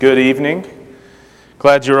Good evening.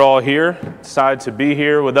 Glad you're all here. Decided to be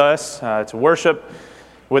here with us to worship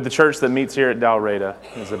with the church that meets here at Dalraida.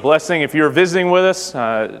 It's a blessing. If you're visiting with us,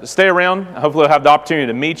 stay around. Hopefully we'll have the opportunity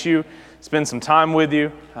to meet you, spend some time with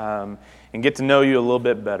you, and get to know you a little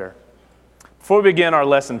bit better. Before we begin our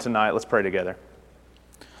lesson tonight, let's pray together.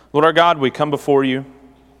 Lord our God, we come before you,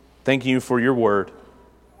 thanking you for your word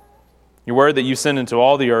that you send into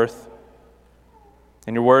all the earth,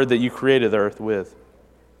 and your word that you created the earth with.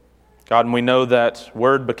 God, and we know that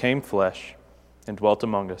word became flesh and dwelt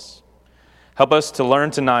among us. Help us to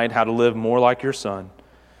learn tonight how to live more like your Son,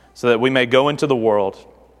 so that we may go into the world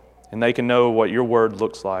and they can know what your word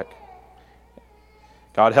looks like.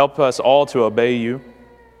 God, help us all to obey you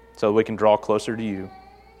so that we can draw closer to you.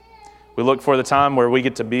 We look for the time where we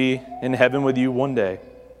get to be in heaven with you one day.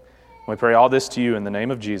 We pray all this to you in the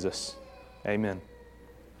name of Jesus. Amen.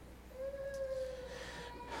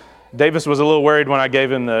 Davis was a little worried when I gave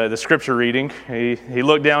him the scripture reading. He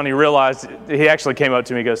looked down, he realized, he actually came up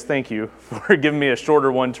to me and goes, "Thank you for giving me a shorter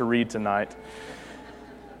one to read tonight.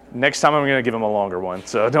 Next time I'm going to give him a longer one,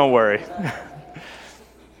 so don't worry."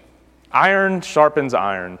 Iron sharpens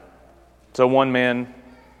iron, so one man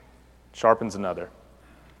sharpens another.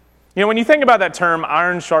 You know, when you think about that term,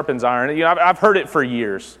 iron sharpens iron, you know, I've heard it for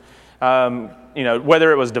years.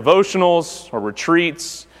 Whether it was devotionals or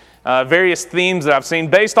retreats, various themes that I've seen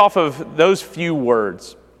based off of those few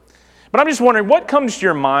words. But I'm just wondering, what comes to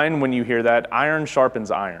your mind when you hear that, iron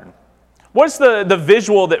sharpens iron? What's the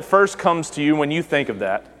visual that first comes to you when you think of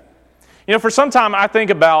that? You know, for some time I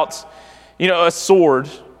think about, a sword,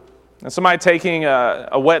 and somebody taking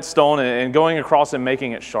a whetstone and going across and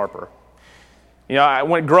making it sharper. You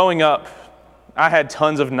know, growing up, I had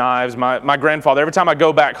tons of knives. My grandfather, every time I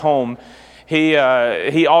go back home, he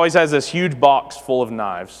always has this huge box full of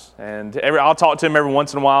knives, and I'll talk to him every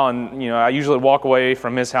once in a while, and I usually walk away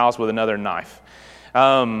from his house with another knife.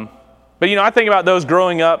 But I think about those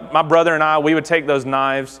growing up. My brother and I, we would take those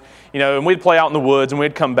knives, and we'd play out in the woods, and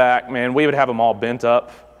we'd come back. Man, we would have them all bent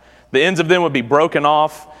up. The ends of them would be broken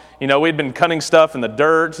off. We'd been cutting stuff in the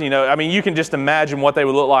dirt. You can just imagine what they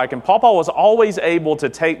would look like. And Papa was always able to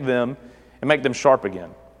take them and make them sharp again.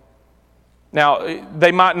 Now,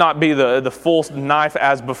 they might not be the full knife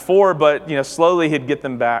as before, but, slowly he'd get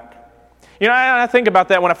them back. I think about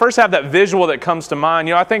that. When I first have that visual that comes to mind,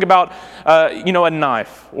 I think about, a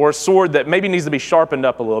knife or a sword that maybe needs to be sharpened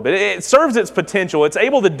up a little bit. It serves its potential. It's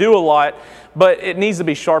able to do a lot, but it needs to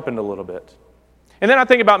be sharpened a little bit. And then I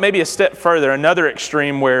think about maybe a step further, another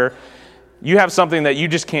extreme where you have something that you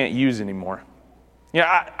just can't use anymore.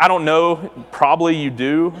 I don't know, probably you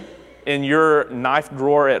do. In your knife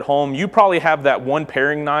drawer at home, you probably have that one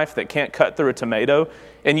paring knife that can't cut through a tomato,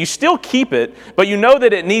 and you still keep it, but you know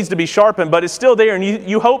that it needs to be sharpened, but it's still there, and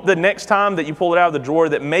you hope the next time that you pull it out of the drawer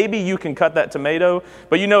that maybe you can cut that tomato,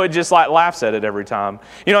 but it just laughs at it every time.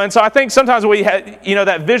 And so I think sometimes we have,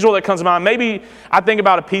 that visual that comes to mind, maybe I think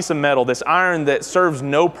about a piece of metal, this iron that serves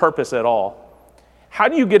no purpose at all. How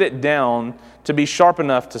do you get it down to be sharp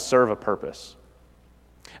enough to serve a purpose?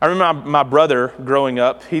 I remember my brother growing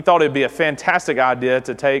up, he thought it'd be a fantastic idea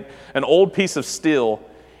to take an old piece of steel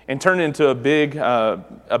and turn it into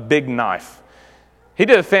a big knife. He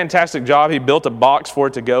did a fantastic job. He built a box for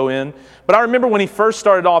it to go in. But I remember when he first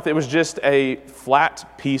started off, it was just a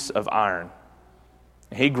flat piece of iron.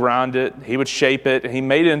 He ground it, he would shape it, and he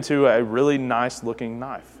made it into a really nice looking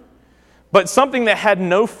knife. But something that had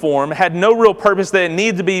no form, had no real purpose, that it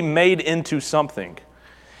needed to be made into something.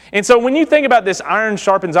 And so when you think about this iron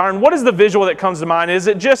sharpens iron, what is the visual that comes to mind? Is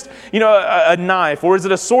it just, a knife, or is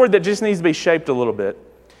it a sword that just needs to be shaped a little bit?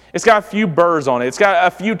 It's got a few burrs on it. It's got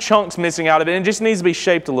a few chunks missing out of it, and it just needs to be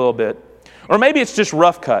shaped a little bit. Or maybe it's just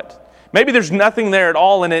rough cut. Maybe there's nothing there at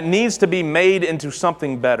all, and it needs to be made into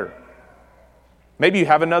something better. Maybe you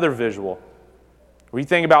have another visual where you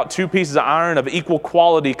think about two pieces of iron of equal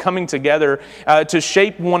quality coming together to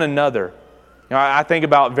shape one another. I think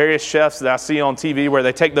about various chefs that I see on TV where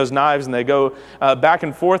they take those knives and they go back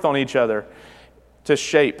and forth on each other to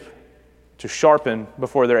shape, to sharpen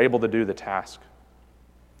before they're able to do the task.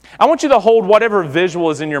 I want you to hold whatever visual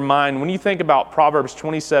is in your mind when you think about Proverbs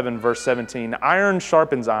 27, verse 17. Iron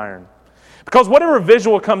sharpens iron. Because whatever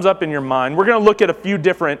visual comes up in your mind, we're going to look at a few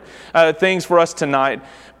different things for us tonight.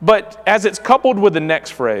 But as it's coupled with the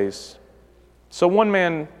next phrase, so one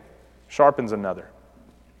man sharpens another.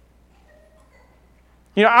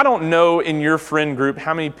 I don't know in your friend group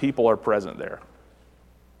how many people are present there.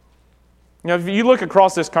 If you look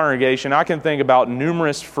across this congregation, I can think about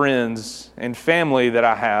numerous friends and family that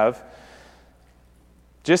I have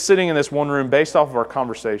just sitting in this one room based off of our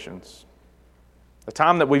conversations, the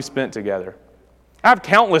time that we've spent together. I have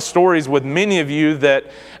countless stories with many of you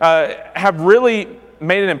that have really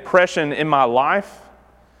made an impression in my life,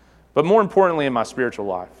 but more importantly in my spiritual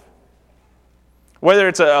life. Whether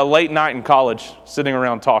it's a late night in college, sitting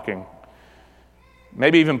around talking,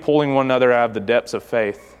 maybe even pulling one another out of the depths of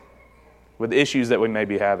faith with issues that we may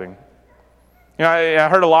be having. I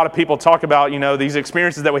heard a lot of people talk about, these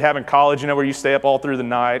experiences that we have in college, where you stay up all through the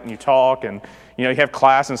night and you talk and, you have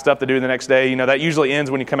class and stuff to do the next day. That usually ends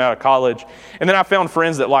when you come out of college. And then I found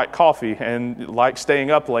friends that like coffee and like staying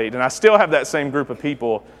up late. And I still have that same group of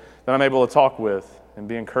people that I'm able to talk with and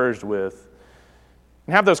be encouraged with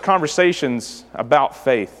and have those conversations about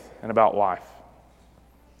faith and about life.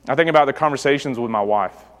 I think about the conversations with my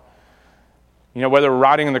wife. Whether we're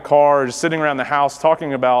riding in the car or just sitting around the house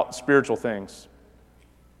talking about spiritual things.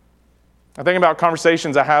 I think about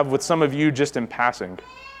conversations I have with some of you just in passing.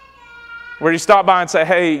 Where you stop by and say,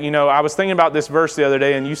 hey, I was thinking about this verse the other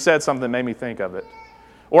day and you said something that made me think of it.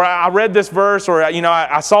 Or I read this verse, or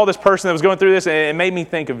I saw this person that was going through this and it made me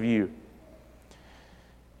think of you.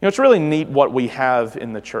 It's really neat what we have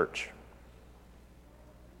in the church.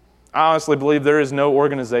 I honestly believe there is no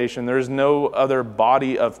organization, there is no other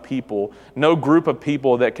body of people, no group of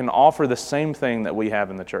people that can offer the same thing that we have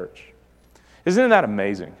in the church. Isn't that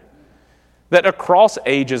amazing? That across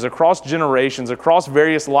ages, across generations, across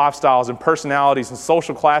various lifestyles and personalities and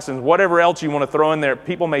social classes, whatever else you want to throw in there,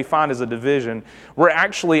 people may find as a division, we're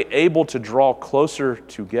actually able to draw closer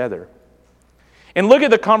together. And look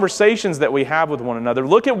at the conversations that we have with one another.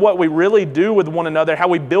 Look at what we really do with one another, how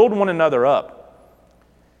we build one another up.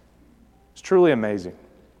 It's truly amazing.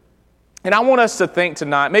 And I want us to think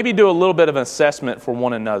tonight, maybe do a little bit of an assessment for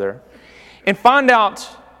one another and find out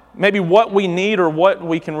maybe what we need or what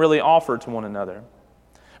we can really offer to one another.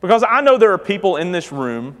 Because I know there are people in this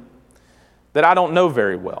room that I don't know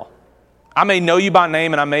very well. I may know you by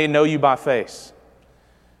name and I may know you by face.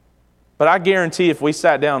 But I guarantee if we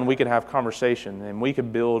sat down, we could have conversation and we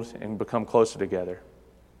could build and become closer together.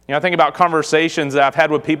 I think about conversations that I've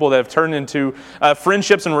had with people that have turned into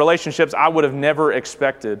friendships and relationships I would have never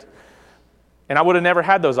expected. And I would have never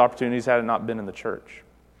had those opportunities had it not been in the church.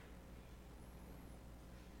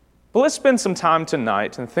 But let's spend some time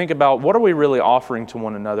tonight and think about what are we really offering to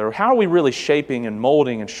one another? How are we really shaping and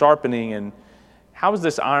molding and sharpening? And how is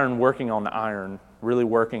this iron working on the iron really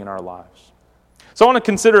working in our lives? So I want to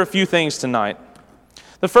consider a few things tonight.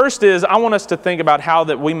 The first is I want us to think about how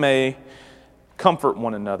that we may comfort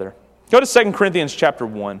one another. Go to 2 Corinthians chapter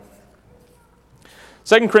 1.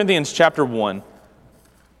 2 Corinthians chapter 1.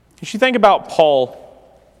 You should think about Paul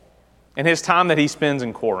and his time that he spends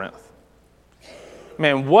in Corinth.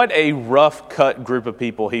 Man, what a rough cut group of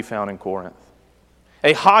people he found in Corinth.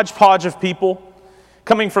 A hodgepodge of people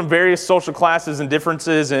coming from various social classes and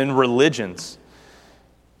differences in religions.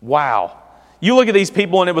 Wow. You look at these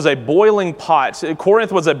people and it was a boiling pot.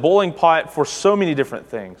 Corinth was a boiling pot for so many different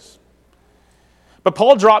things. But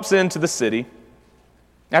Paul drops into the city.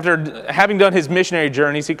 After having done his missionary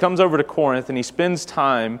journeys, he comes over to Corinth and he spends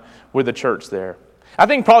time with the church there. I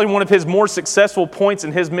think probably one of his more successful points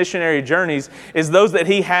in his missionary journeys is those that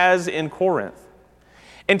he has in Corinth.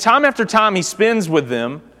 And time after time he spends with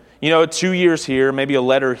them, 2 years here, maybe a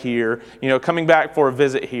letter here, coming back for a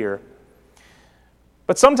visit here.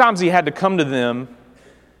 But sometimes he had to come to them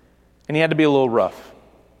and he had to be a little rough.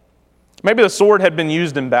 Maybe the sword had been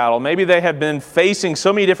used in battle. Maybe they had been facing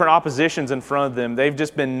so many different oppositions in front of them. They've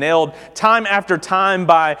just been nailed time after time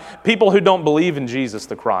by people who don't believe in Jesus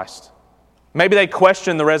the Christ. Maybe they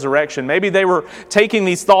questioned the resurrection. Maybe they were taking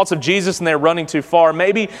these thoughts of Jesus and they're running too far.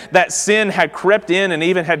 Maybe that sin had crept in and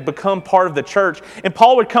even had become part of the church. And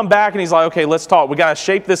Paul would come back and he's like, okay, let's talk. We got to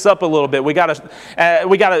shape this up a little bit. We got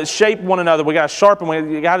to shape one another. We got to sharpen.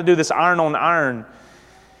 We got to do this iron on iron.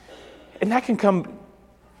 And that can come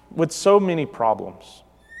with so many problems.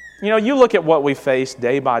 You look at what we face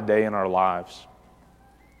day by day in our lives.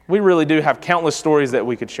 We really do have countless stories that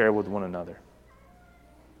we could share with one another.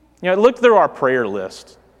 Look through our prayer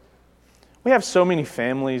list. We have so many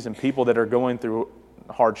families and people that are going through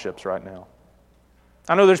hardships right now.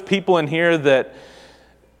 I know there's people in here that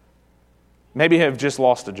maybe have just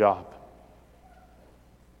lost a job.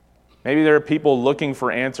 Maybe there are people looking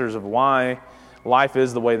for answers of why life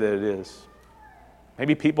is the way that it is.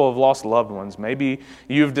 Maybe people have lost loved ones. Maybe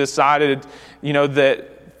you've decided,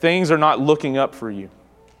 that things are not looking up for you.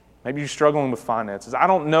 Maybe you're struggling with finances. I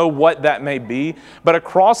don't know what that may be, but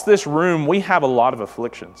across this room, we have a lot of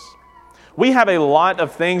afflictions. We have a lot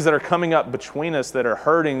of things that are coming up between us that are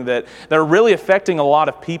hurting, that are really affecting a lot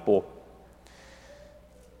of people.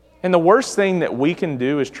 And the worst thing that we can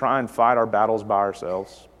do is try and fight our battles by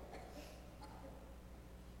ourselves.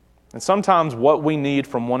 And sometimes what we need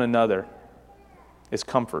from one another is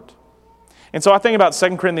comfort. And so I think about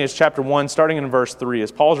 2 Corinthians chapter 1, starting in verse 3.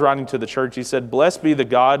 As Paul's writing to the church, he said, "Blessed be the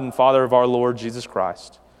God and Father of our Lord Jesus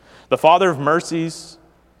Christ, the Father of mercies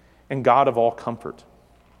and God of all comfort."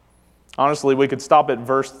 Honestly, we could stop at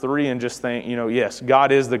verse 3 and just think, yes,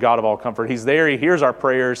 God is the God of all comfort. He's there. He hears our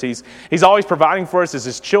prayers. He's always providing for us as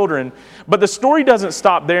His children. But the story doesn't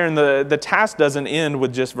stop there, and the task doesn't end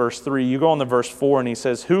with just verse 3. You go on to verse 4, and he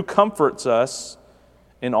says, "Who comforts us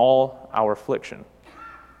in all our affliction?"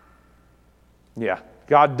 Yeah,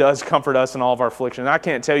 God does comfort us in all of our affliction. I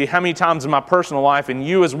can't tell you how many times in my personal life, and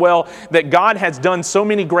you as well, that God has done so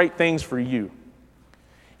many great things for you.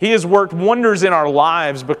 He has worked wonders in our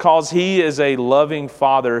lives because He is a loving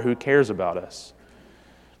Father who cares about us.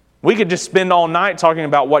 We could just spend all night talking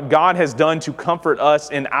about what God has done to comfort us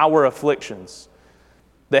in our afflictions.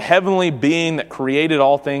 The heavenly being that created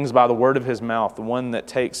all things by the word of His mouth, the one that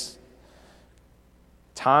takes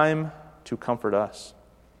time to comfort us.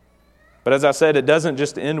 But as I said, it doesn't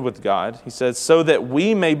just end with God. He says, so that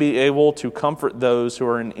we may be able to comfort those who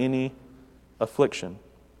are in any affliction,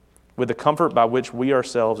 with the comfort by which we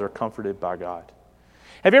ourselves are comforted by God.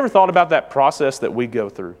 Have you ever thought about that process that we go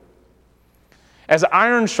through? As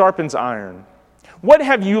iron sharpens iron, what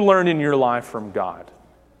have you learned in your life from God?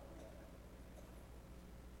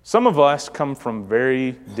 Some of us come from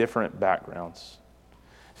very different backgrounds.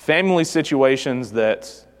 Family situations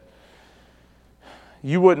that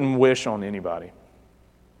you wouldn't wish on anybody.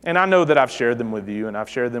 And I know that I've shared them with you, and I've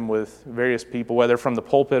shared them with various people, whether from the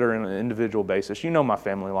pulpit or on an individual basis. You know my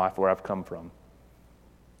family life, where I've come from.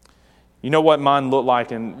 You know what mine looked like,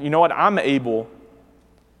 and you know what? I'm able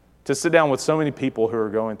to sit down with so many people who are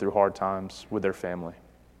going through hard times with their family.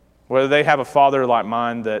 Whether they have a father like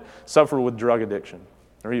mine that suffered with drug addiction,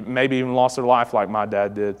 or maybe even lost their life like my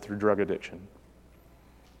dad did through drug addiction.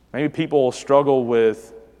 Maybe people struggle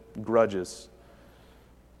with grudges.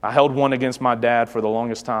 I held one against my dad for the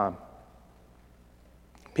longest time.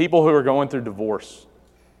 People who are going through divorce,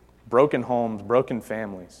 broken homes, broken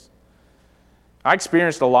families. I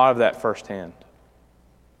experienced a lot of that firsthand.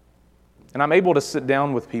 And I'm able to sit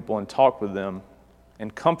down with people and talk with them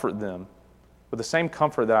and comfort them with the same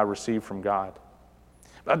comfort that I received from God.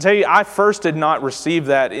 But I'll tell you, I first did not receive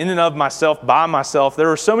that in and of myself, by myself. There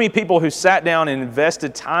were so many people who sat down and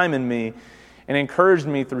invested time in me and encouraged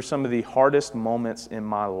me through some of the hardest moments in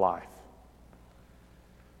my life.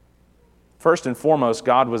 First and foremost,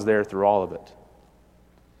 God was there through all of it.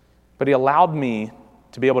 But He allowed me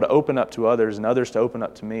to be able to open up to others and others to open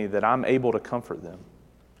up to me, that I'm able to comfort them.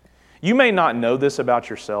 You may not know this about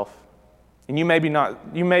yourself, and you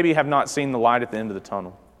maybe have not seen the light at the end of the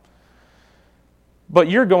tunnel. But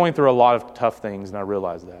you're going through a lot of tough things, and I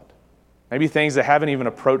realize that. Maybe things that haven't even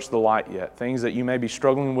approached the light yet, things that you may be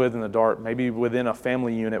struggling with in the dark, maybe within a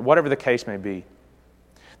family unit, whatever the case may be.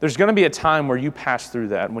 There's going to be a time where you pass through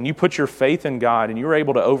that, when you put your faith in God and you're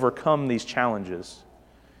able to overcome these challenges.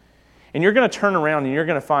 And you're going to turn around and you're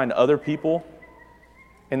going to find other people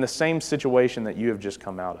in the same situation that you have just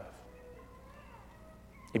come out of.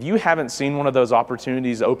 If you haven't seen one of those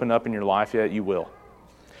opportunities open up in your life yet, you will.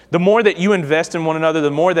 The more that you invest in one another,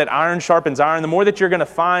 the more that iron sharpens iron, the more that you're going to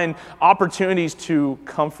find opportunities to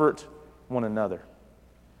comfort one another.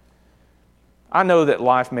 I know that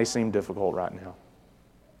life may seem difficult right now,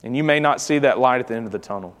 and you may not see that light at the end of the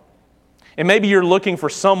tunnel. And maybe you're looking for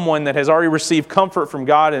someone that has already received comfort from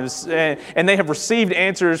God and they have received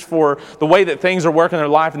answers for the way that things are working in their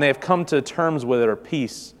life, and they have come to terms with it or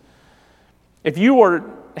peace. If you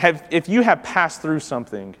have passed through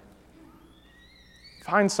something,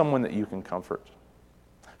 find someone that you can comfort.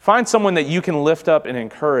 Find someone that you can lift up and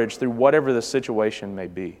encourage through whatever the situation may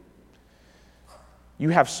be. You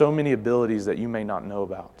have so many abilities that you may not know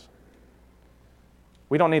about.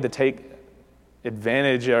 We don't need to take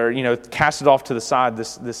advantage or, cast it off to the side,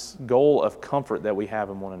 this goal of comfort that we have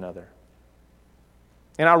in one another.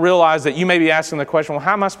 And I realize that you may be asking the question, well,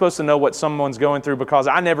 how am I supposed to know what someone's going through, because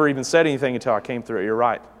I never even said anything until I came through it. You're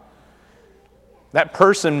right. That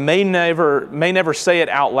person may never say it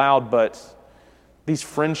out loud, but these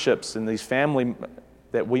friendships and these family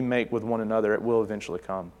that we make with one another, it will eventually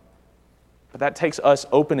come. But that takes us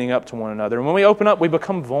opening up to one another. And when we open up, we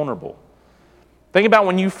become vulnerable. Think about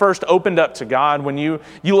when you first opened up to God, when you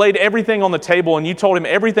laid everything on the table and you told Him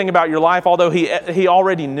everything about your life, although He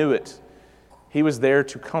already knew it. He was there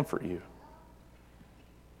to comfort you.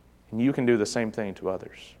 And you can do the same thing to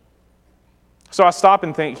others. So I stop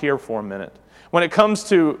and think here for a minute. When it comes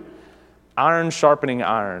to iron sharpening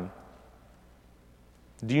iron,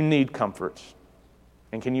 do you need comfort?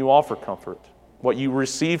 And can you offer comfort? What you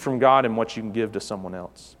receive from God and what you can give to someone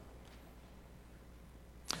else?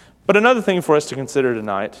 But another thing for us to consider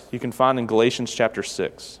tonight, you can find in Galatians chapter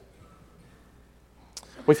 6.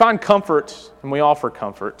 We find comfort and we offer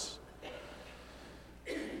comfort.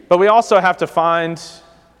 But we also have to find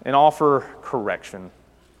and offer correction.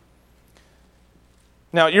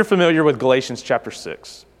 Now, you're familiar with Galatians chapter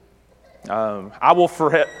 6. I will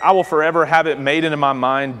forever have it made into my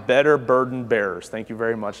mind, better burden bearers. Thank you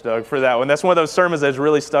very much, Doug, for that one. That's one of those sermons that's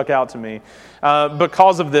really stuck out to me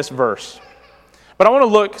because of this verse. But I want to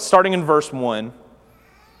look, starting in verse 1,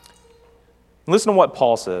 listen to what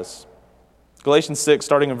Paul says. Galatians 6,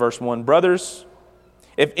 starting in verse 1. Brothers,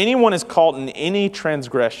 if anyone is caught in any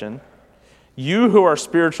transgression, you who are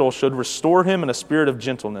spiritual should restore him in a spirit of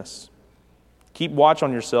gentleness. Keep watch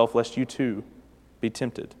on yourself, lest you too be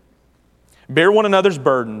tempted. Bear one another's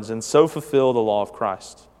burdens, and so fulfill the law of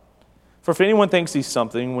Christ. For if anyone thinks he's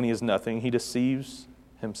something when he is nothing, he deceives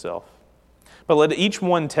himself. But let each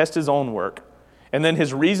one test his own work, and then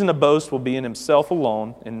his reason to boast will be in himself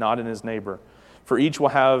alone and not in his neighbor. For each will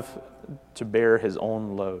have to bear his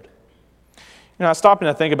own load. I stop and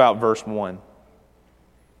I think about verse 1.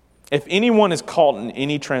 If anyone is caught in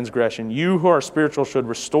any transgression, you who are spiritual should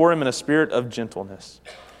restore him in a spirit of gentleness.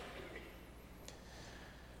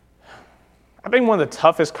 I think one of the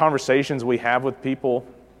toughest conversations we have with people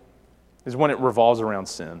is when it revolves around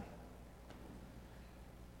sin.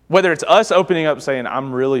 Whether it's us opening up saying,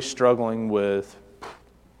 I'm really struggling with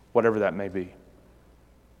whatever that may be.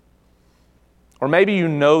 Or maybe you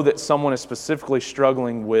know that someone is specifically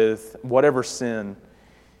struggling with whatever sin,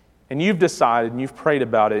 and you've decided and you've prayed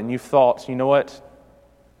about it and you've thought, you know what?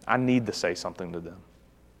 I need to say something to them.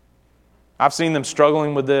 I've seen them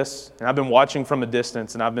struggling with this, and I've been watching from a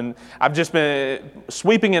distance, and I've just been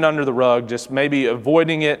sweeping it under the rug, just maybe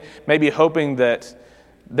avoiding it, maybe hoping that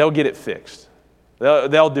they'll get it fixed.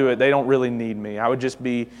 They'll do it. They don't really need me. I would just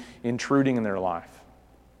be intruding in their life.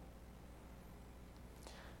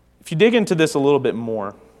 If you dig into this a little bit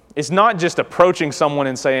more, it's not just approaching someone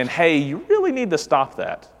and saying, hey, you really need to stop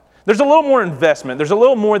that. There's a little more investment. There's a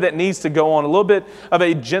little more that needs to go on, a little bit of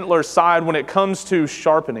a gentler side when it comes to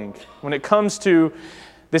sharpening, when it comes to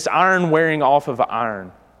this iron wearing off of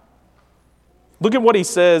iron. Look at what he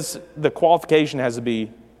says the qualification has to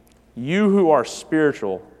be. You who are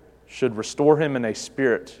spiritual should restore him in a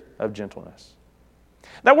spirit of gentleness.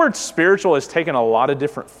 That word spiritual has taken a lot of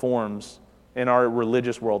different forms in our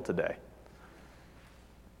religious world today.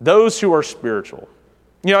 Those who are spiritual.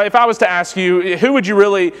 If I was to ask you, who would you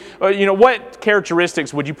really, what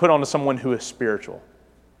characteristics would you put onto someone who is spiritual?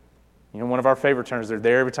 One of our favorite terms, they're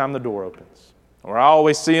there every time the door opens. Or I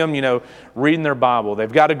always see them, reading their Bible.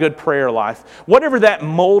 They've got a good prayer life. Whatever that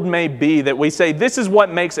mold may be that we say, this is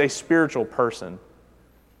what makes a spiritual person.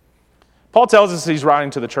 Paul tells us he's writing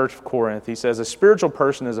to the church of Corinth. He says, a spiritual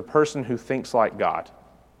person is a person who thinks like God.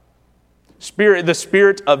 The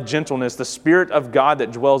spirit of gentleness, the spirit of God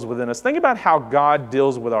that dwells within us. Think about how God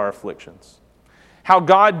deals with our afflictions, how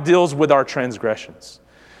God deals with our transgressions.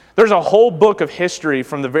 There's a whole book of history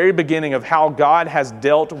from the very beginning of how God has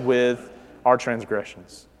dealt with our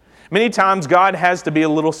transgressions. Many times God has to be a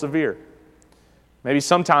little severe. Maybe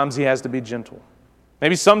sometimes he has to be gentle.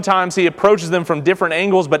 Maybe sometimes he approaches them from different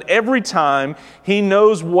angles, but every time he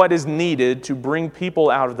knows what is needed to bring people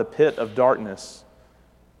out of the pit of darkness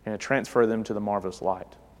and to transfer them to the marvelous light.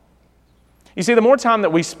 You see, the more time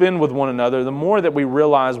that we spend with one another, the more that we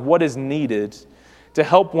realize what is needed to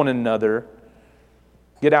help one another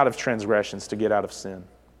get out of transgressions, to get out of sin.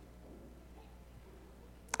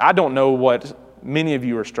 I don't know what many of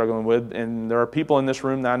you are struggling with, and there are people in this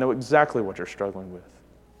room that I know exactly what you're struggling with.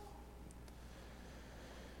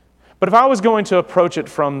 But if I was going to approach it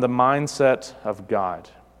from the mindset of God,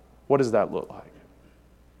 what does that look like?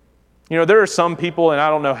 There are some people, and I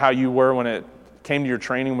don't know how you were when it came to your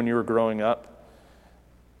training when you were growing up.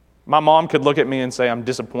 My mom could look at me and say, I'm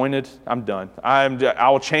disappointed, I'm done.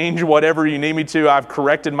 I'll change whatever you need me to, I've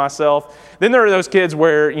corrected myself. Then there are those kids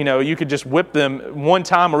where, you could just whip them one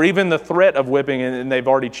time or even the threat of whipping and they've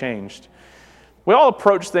already changed. We all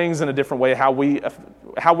approach things in a different way, how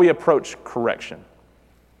we approach correction.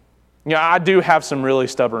 I do have some really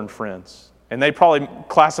stubborn friends, and they probably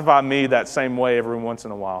classify me that same way every once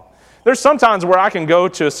in a while. There's sometimes where I can go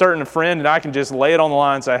to a certain friend and I can just lay it on the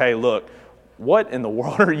line and say, hey, look, what in the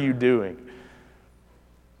world are you doing?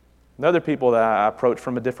 And other people that I approach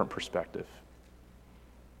from a different perspective,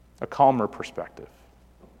 a calmer perspective.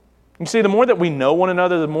 You see, the more that we know one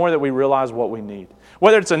another, the more that we realize what we need.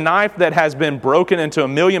 Whether it's a knife that has been broken into a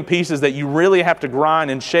million pieces that you really have to grind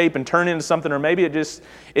and shape and turn into something, or maybe it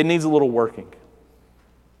needs a little working.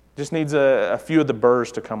 It just needs a few of the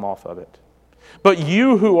burrs to come off of it. But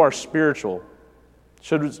you who are spiritual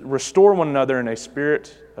should restore one another in a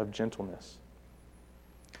spirit of gentleness.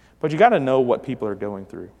 But you got to know what people are going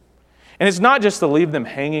through. And it's not just to leave them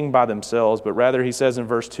hanging by themselves, but rather, he says in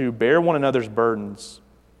verse 2, bear one another's burdens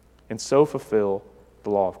and so fulfill the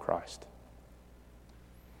law of Christ.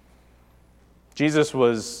 Jesus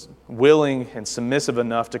was willing and submissive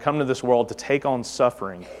enough to come to this world to take on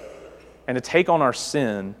suffering and to take on our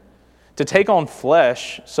sin, to take on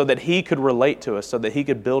flesh so that he could relate to us, so that he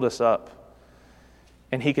could build us up.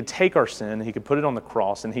 And he could take our sin, he could put it on the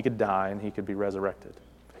cross, and he could die, and he could be resurrected.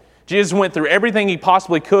 Jesus went through everything he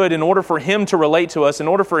possibly could in order for him to relate to us, in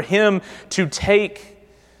order for him to take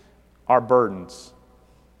our burdens.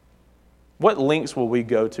 What lengths will we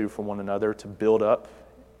go to for one another to build up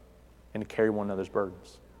and to carry one another's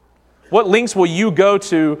burdens? What lengths will you go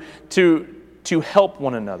to help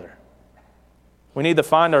one another? We need to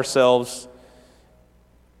find ourselves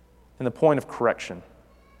in the point of correction.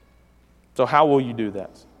 So how will you do that?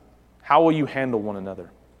 How will you handle one another?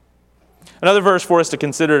 Another verse for us to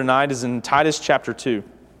consider tonight is in Titus chapter 2.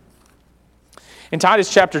 In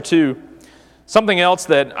Titus chapter 2, something else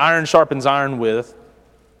that iron sharpens iron with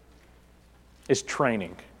is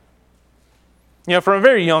training. You know, from a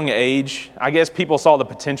very young age, I guess people saw the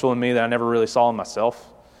potential in me that I never really saw in myself.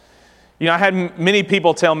 You know, I had many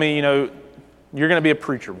people tell me, you know, you're going to be a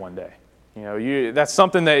preacher one day. You know, that's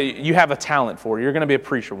something that you have a talent for. You're going to be a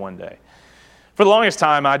preacher one day. For the longest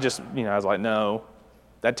time, I was like, no,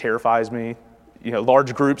 that terrifies me. You know,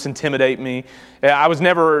 large groups intimidate me. I was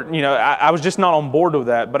never, I was just not on board with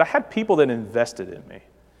that. But I had people that invested in me.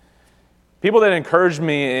 People that encouraged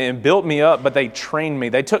me and built me up, but they trained me.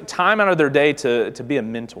 They took time out of their day to be a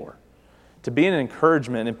mentor, to be an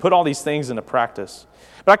encouragement, and put all these things into practice.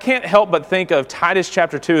 But I can't help but think of Titus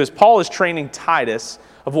chapter 2 as Paul is training Titus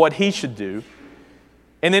of what he should do,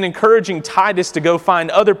 and then encouraging Titus to go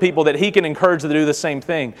find other people that he can encourage to do the same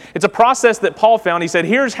thing. It's a process that Paul found. He said,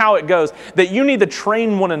 here's how it goes, that you need to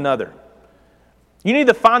train one another. You need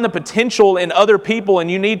to find the potential in other people,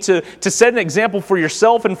 and you need to set an example for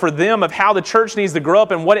yourself and for them of how the church needs to grow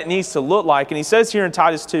up and what it needs to look like. And he says here in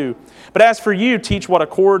Titus 2, but as for you, teach what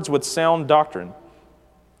accords with sound doctrine.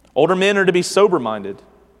 Older men are to be sober-minded,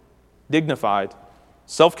 dignified,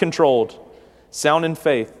 self-controlled, sound in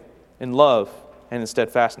faith, in love, and in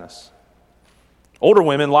steadfastness. Older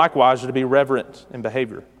women likewise are to be reverent in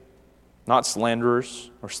behavior, not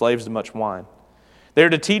slanderers or slaves to much wine. They are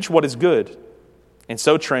to teach what is good, and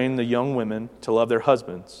so train the young women to love their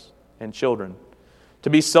husbands and children, to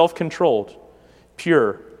be self-controlled,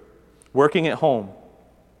 pure, working at home,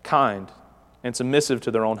 kind, and submissive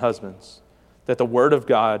to their own husbands, that the word of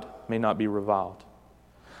God may not be reviled.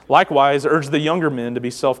 Likewise, urge the younger men to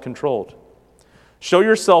be self-controlled. Show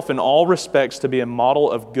yourself in all respects to be a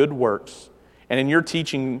model of good works, and in your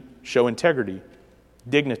teaching show integrity,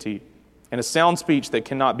 dignity, and a sound speech that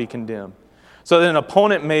cannot be condemned, so that an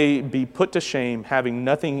opponent may be put to shame, having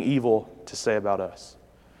nothing evil to say about us.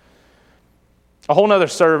 A whole other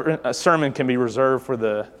sermon can be reserved for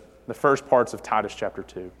the first parts of Titus chapter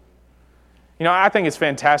 2. You know, I think it's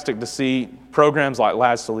fantastic to see programs like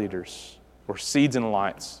Lads to Leaders or Seeds and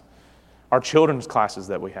Lights, our children's classes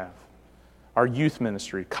that we have, our youth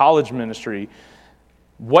ministry, college ministry,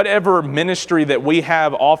 whatever ministry that we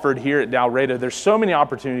have offered here at Dalreda, there's so many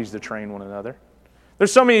opportunities to train one another.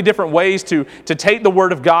 There's so many different ways to take the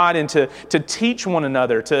Word of God and to teach one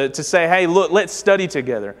another, to say, hey, look, let's study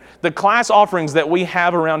together. The class offerings that we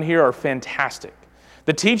have around here are fantastic.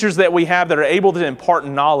 The teachers that we have that are able to impart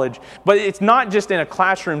knowledge, but it's not just in a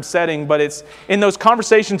classroom setting, but it's in those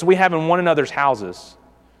conversations we have in one another's houses,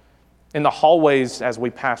 in the hallways as we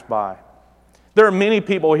pass by. There are many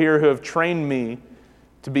people here who have trained me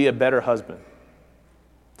to be a better husband,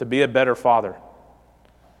 to be a better father.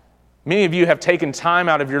 Many of you have taken time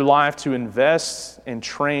out of your life to invest and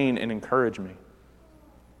train and encourage me.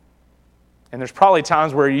 And there's probably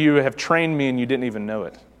times where you have trained me and you didn't even know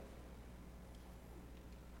it.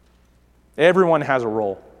 Everyone has a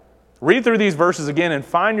role. Read through these verses again and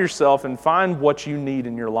find yourself and find what you need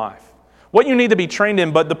in your life, what you need to be trained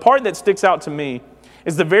in. But the part that sticks out to me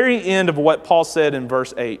is the very end of what Paul said in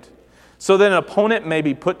verse 8. So that an opponent may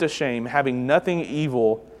be put to shame, having nothing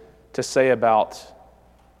evil to say about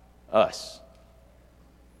us.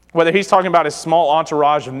 Whether he's talking about his small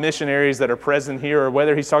entourage of missionaries that are present here, or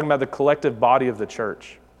whether he's talking about the collective body of the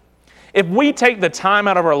church. If we take the time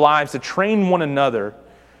out of our lives to train one another,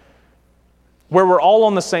 where we're all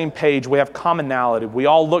on the same page, we have commonality, we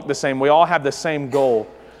all look the same, we all have the same goal,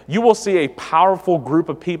 you will see a powerful group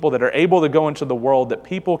of people that are able to go into the world that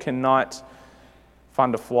people cannot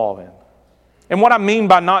find a flaw in. And what I mean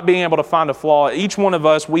by not being able to find a flaw, each one of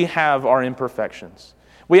us, we have our imperfections.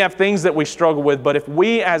 We have things that we struggle with, but if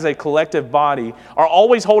we as a collective body are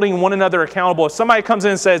always holding one another accountable, if somebody comes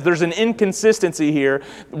in and says there's an inconsistency here,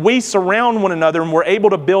 we surround one another and we're able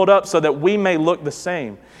to build up so that we may look the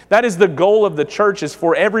same. That is the goal of the church, is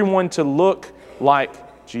for everyone to look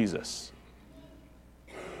like Jesus.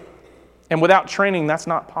 And without training, that's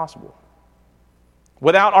not possible.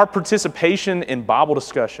 Without our participation in Bible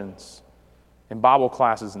discussions, in Bible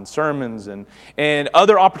classes and sermons and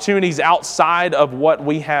other opportunities outside of what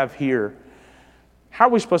we have here, how are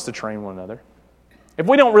we supposed to train one another? If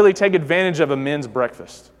we don't really take advantage of a men's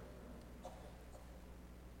breakfast,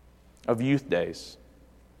 of youth days,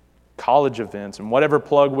 college events, and whatever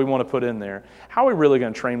plug we want to put in there, how are we really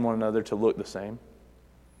going to train one another to look the same?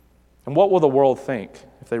 And what will the world think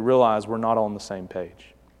if they realize we're not on the same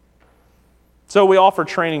page? So we offer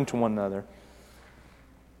training to one another.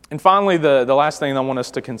 And finally, the last thing I want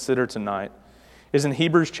us to consider tonight is in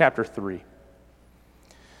Hebrews chapter 3.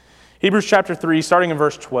 Hebrews chapter 3, starting in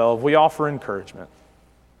verse 12, we offer encouragement.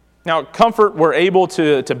 Now, comfort, we're able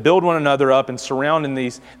to build one another up and surround in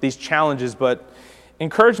these challenges, but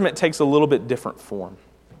encouragement takes a little bit different form.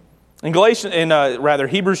 In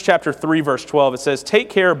Hebrews chapter 3, verse 12, it says, "Take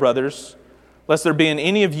care, brothers, lest there be in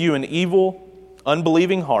any of you an evil,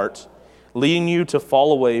 unbelieving heart, leading you to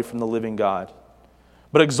fall away from the living God.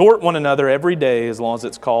 But exhort one another every day as long as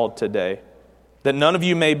it's called today, that none of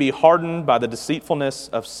you may be hardened by the deceitfulness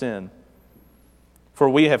of sin. For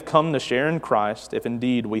we have come to share in Christ, if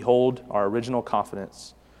indeed we hold our original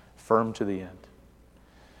confidence firm to the end."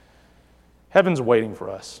 Heaven's waiting for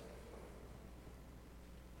us.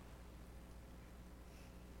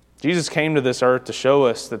 Jesus came to this earth to show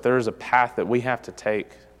us that there is a path that we have to take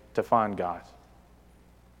to find God.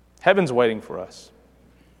 Heaven's waiting for us.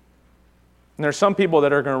 And there's some people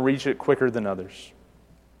that are going to reach it quicker than others.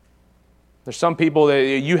 There's some people that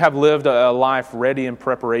you have lived a life ready in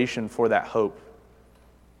preparation for that hope.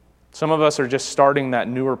 Some of us are just starting that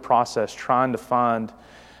newer process, trying to find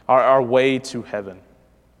our way to heaven.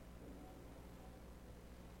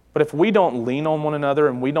 But if we don't lean on one another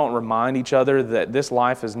and we don't remind each other that this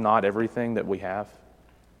life is not everything that we have,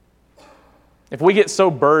 if we get so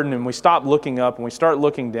burdened and we stop looking up and we start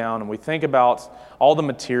looking down and we think about all the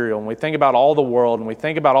material and we think about all the world and we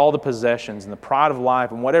think about all the possessions and the pride of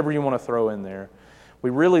life and whatever you want to throw in there, we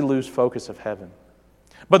really lose focus of heaven.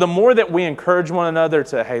 But the more that we encourage one another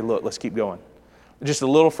to, hey, look, let's keep going. Just a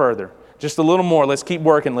little further. Just a little more. Let's keep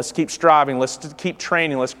working. Let's keep striving. Let's keep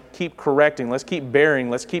training. Let's keep correcting. Let's keep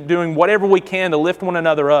bearing. Let's keep doing whatever we can to lift one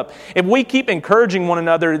another up. If we keep encouraging one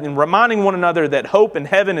another and reminding one another that hope in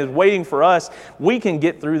heaven is waiting for us, we can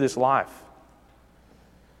get through this life.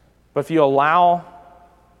 But if you allow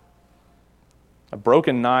a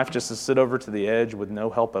broken knife just to sit over to the edge with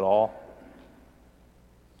no help at all,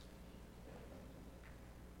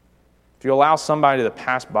 if you allow somebody to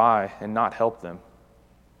pass by and not help them,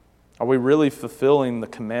 are we really fulfilling the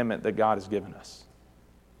commandment that God has given us?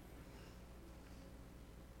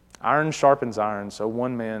 Iron sharpens iron, so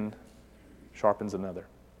one man sharpens another.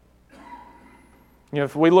 You know,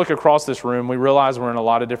 if we look across this room, we realize we're in a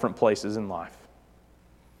lot of different places in life.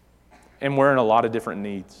 And we're in a lot of different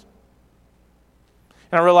needs.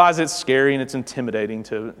 And I realize it's scary and it's intimidating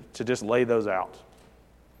to just lay those out.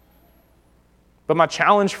 But my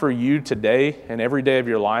challenge for you today and every day of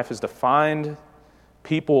your life is to find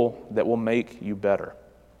people that will make you better.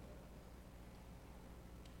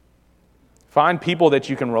 Find people that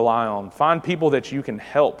you can rely on. Find people that you can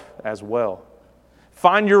help as well.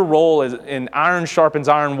 Find your role as in iron sharpens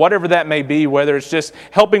iron, whatever that may be, whether it's just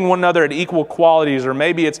helping one another at equal qualities or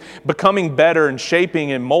maybe it's becoming better and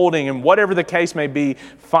shaping and molding and whatever the case may be.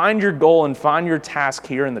 Find your goal and find your task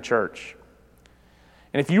here in the church.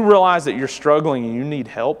 And if you realize that you're struggling and you need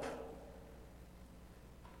help,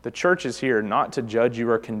 the church is here not to judge you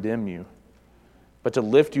or condemn you, but to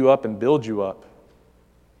lift you up and build you up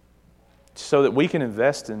so that we can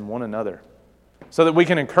invest in one another, so that we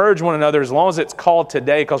can encourage one another as long as it's called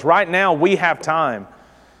today, because right now we have time.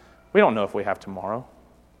 We don't know if we have tomorrow.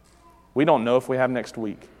 We don't know if we have next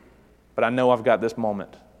week, but I know I've got this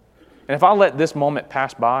moment. And if I let this moment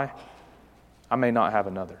pass by, I may not have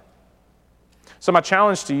another. So my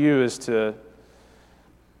challenge to you is to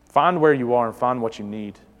find where you are and find what you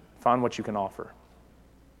need. Find what you can offer.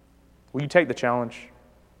 Will you take the challenge?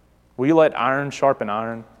 Will you let iron sharpen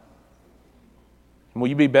iron? And will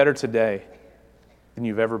you be better today than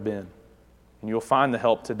you've ever been? And you'll find the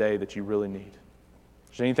help today that you really need. If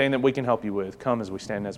there's anything that we can help you with, come as we stand as